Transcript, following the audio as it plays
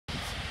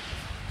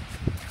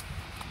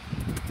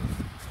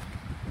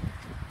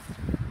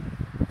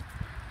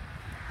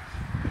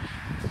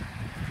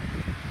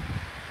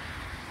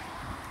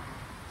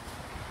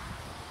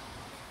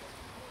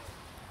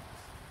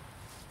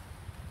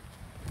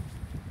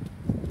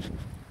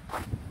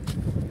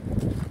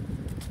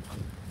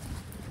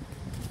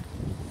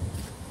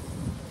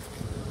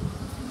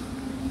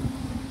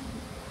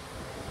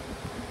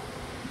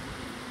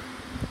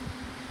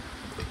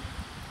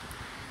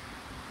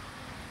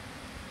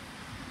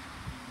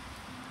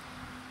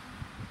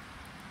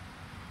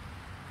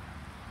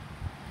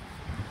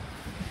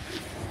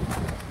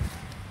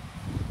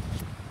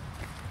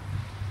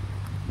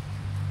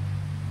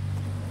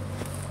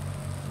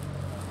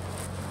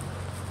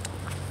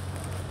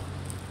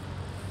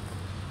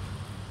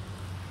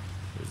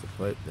There's a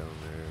pipe down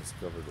there. It's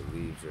covered with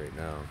leaves right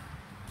now.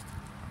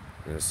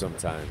 And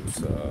sometimes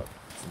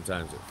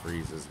it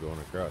freezes going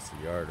across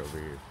the yard over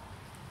here.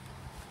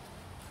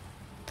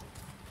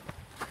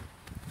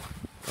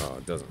 Oh,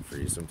 it doesn't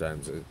freeze.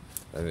 Sometimes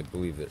I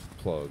believe it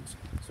plugs.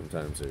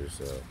 Sometimes there's,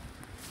 I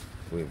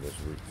believe there's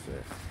roots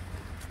there.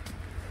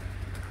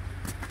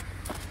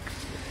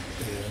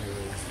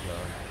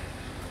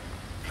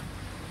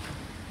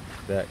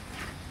 That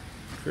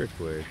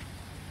crickway,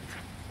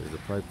 there's a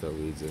pipe that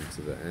leads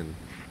into the end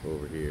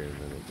over here, and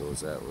then it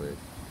goes that way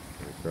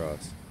and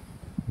across.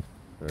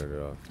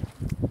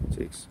 It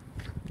takes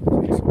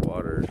the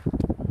water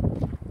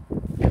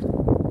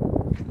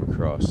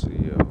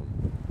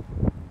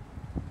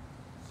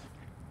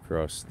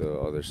across the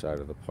other side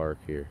of the park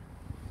here,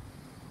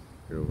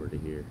 right over to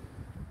here,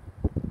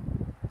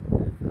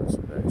 and across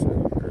the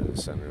backside or the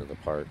center of the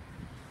park.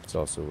 It's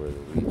also where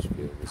the leach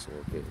field is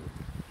located.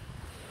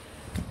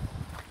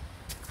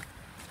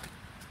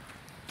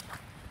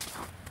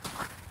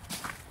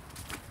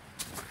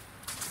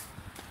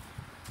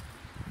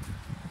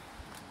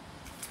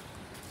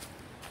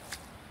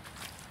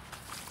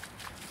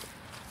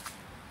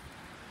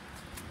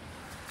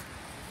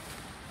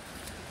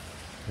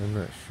 I'm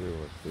not sure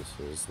what this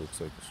is. Looks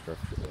like a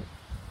structure there.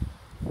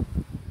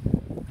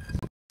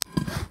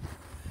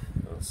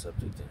 Oh,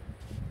 septic tank.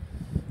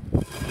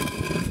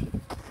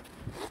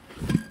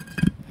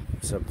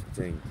 Septic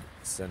tank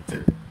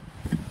center.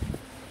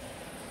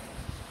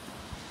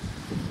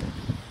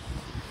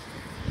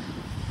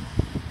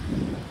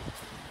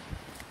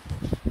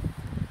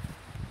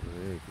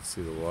 There you can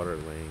see the water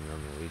laying on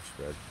the leach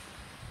bed.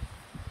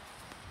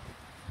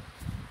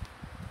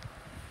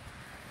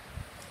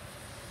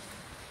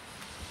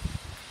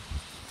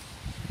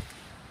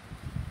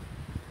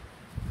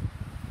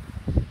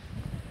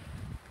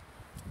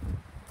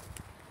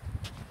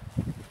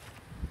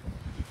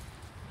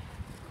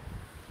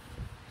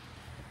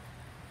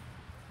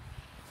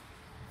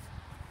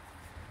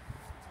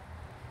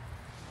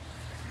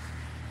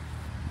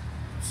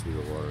 See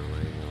the water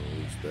laying on the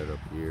leach bed up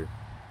here.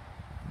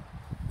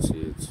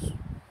 See, it's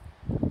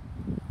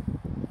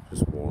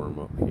just warm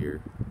up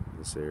here in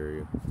this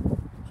area.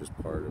 Just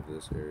part of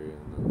this area,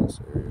 and then this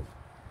area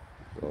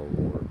is all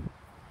warm.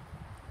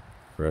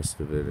 The rest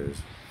of it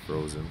is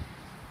frozen.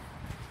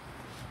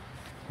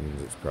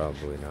 Means it's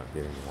probably not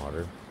getting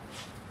water.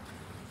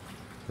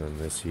 Then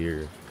this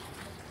here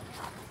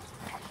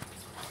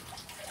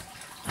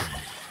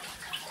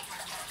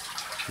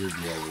should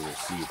be able to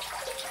see.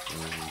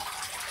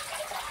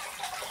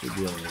 Should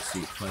be able to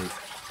see pipe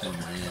coming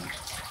in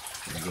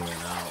and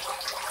going out.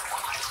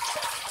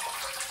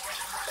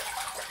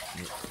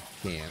 It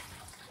can't,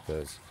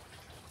 because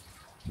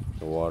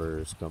the water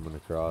is coming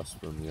across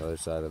from the other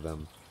side of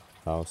them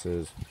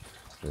houses.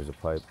 There's a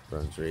pipe that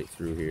runs right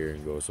through here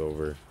and goes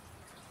over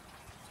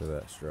to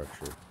that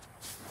structure,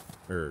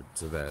 or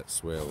to that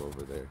swale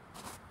over there.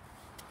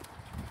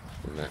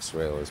 And that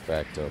swale is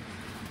backed up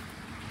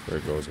where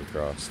it goes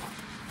across.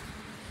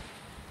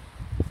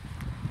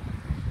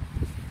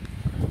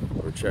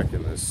 We're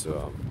checking this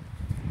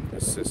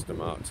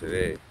system out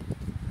today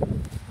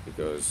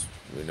because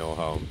we know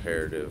how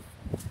imperative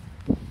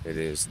it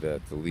is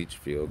that the leach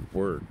field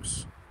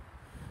works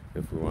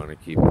if we want to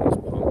keep these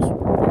pumps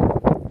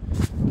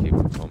keep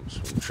the pumps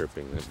from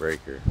tripping the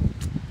breaker.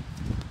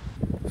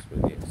 So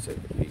we need to take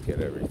a peek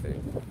at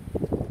everything.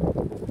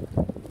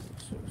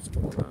 See what's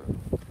going on.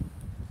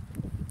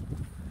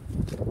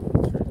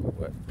 During the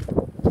wet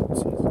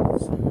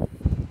seasons.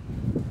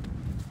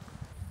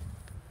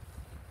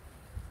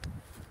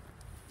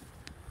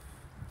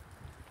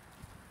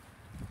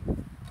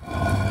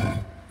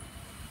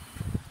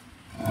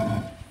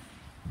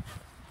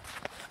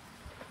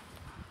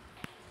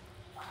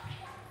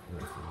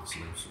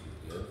 Seems to be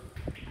good.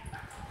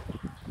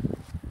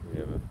 We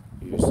haven't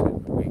used it in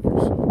a week or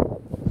so.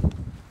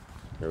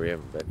 Or we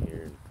haven't been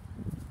here in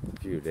a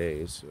few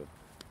days, so.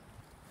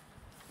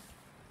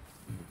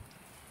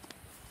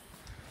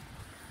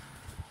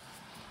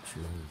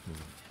 Sure, we can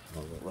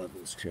all the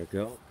levels check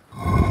out.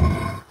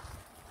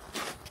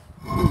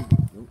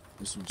 Nope,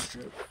 this one's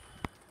stripped.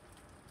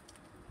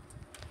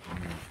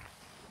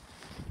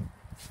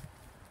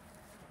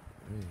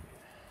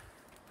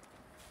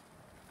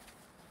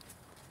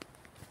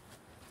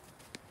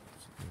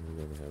 We're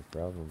going to have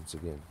problems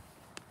again.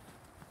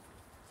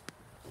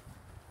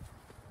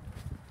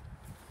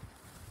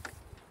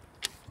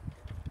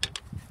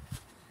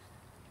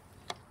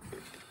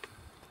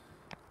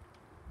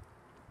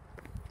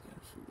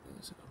 Gotta figure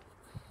this out.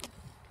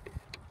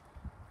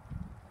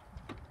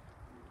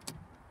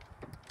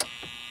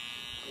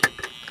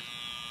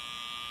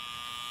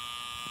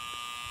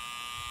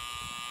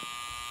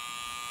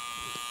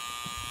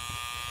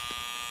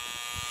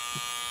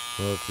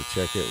 We'll have to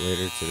check it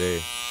later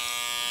today.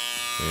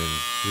 And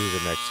through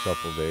the next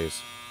couple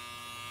days,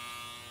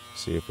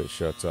 see if it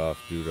shuts off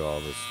due to all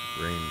this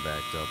rain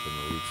backed up in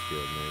the leach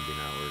field, maybe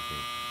not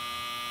working.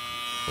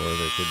 Or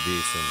there could be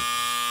some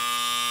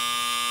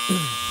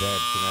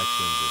bad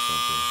connections or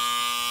something.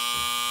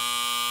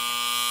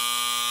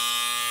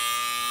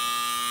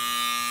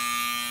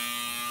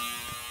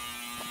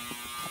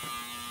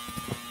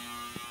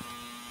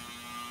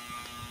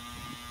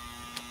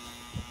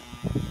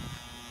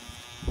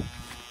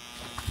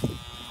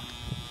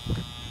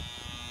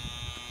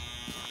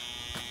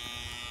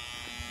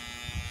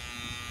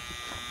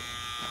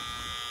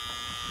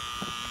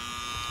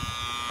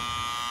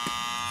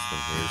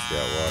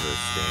 that water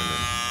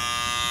standing.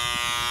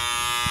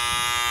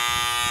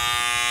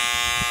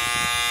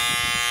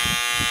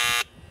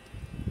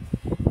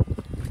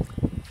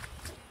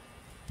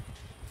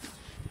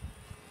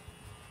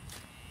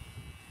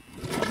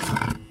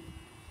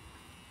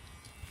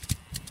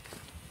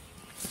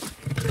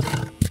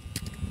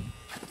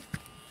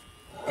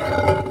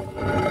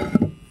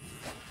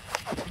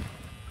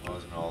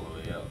 Wasn't all the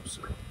way up,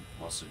 so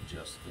must have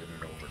just did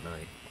it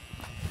overnight.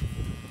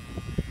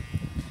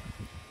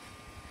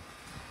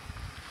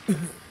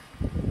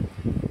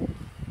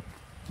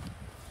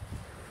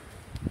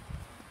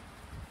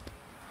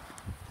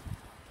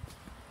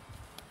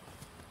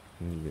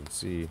 And you can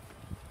see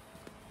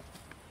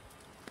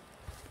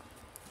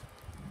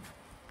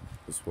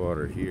this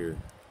water here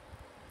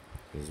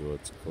is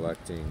what's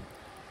collecting,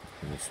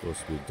 and it's supposed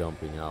to be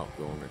dumping out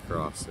going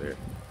across there.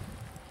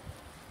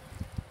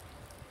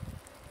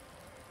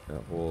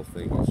 That whole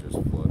thing is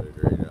just flooded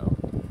right out.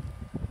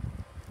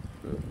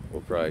 But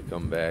we'll probably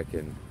come back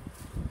and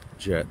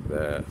jet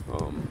the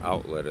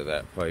outlet of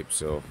that pipe,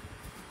 so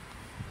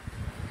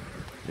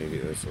maybe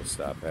this will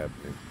stop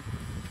happening.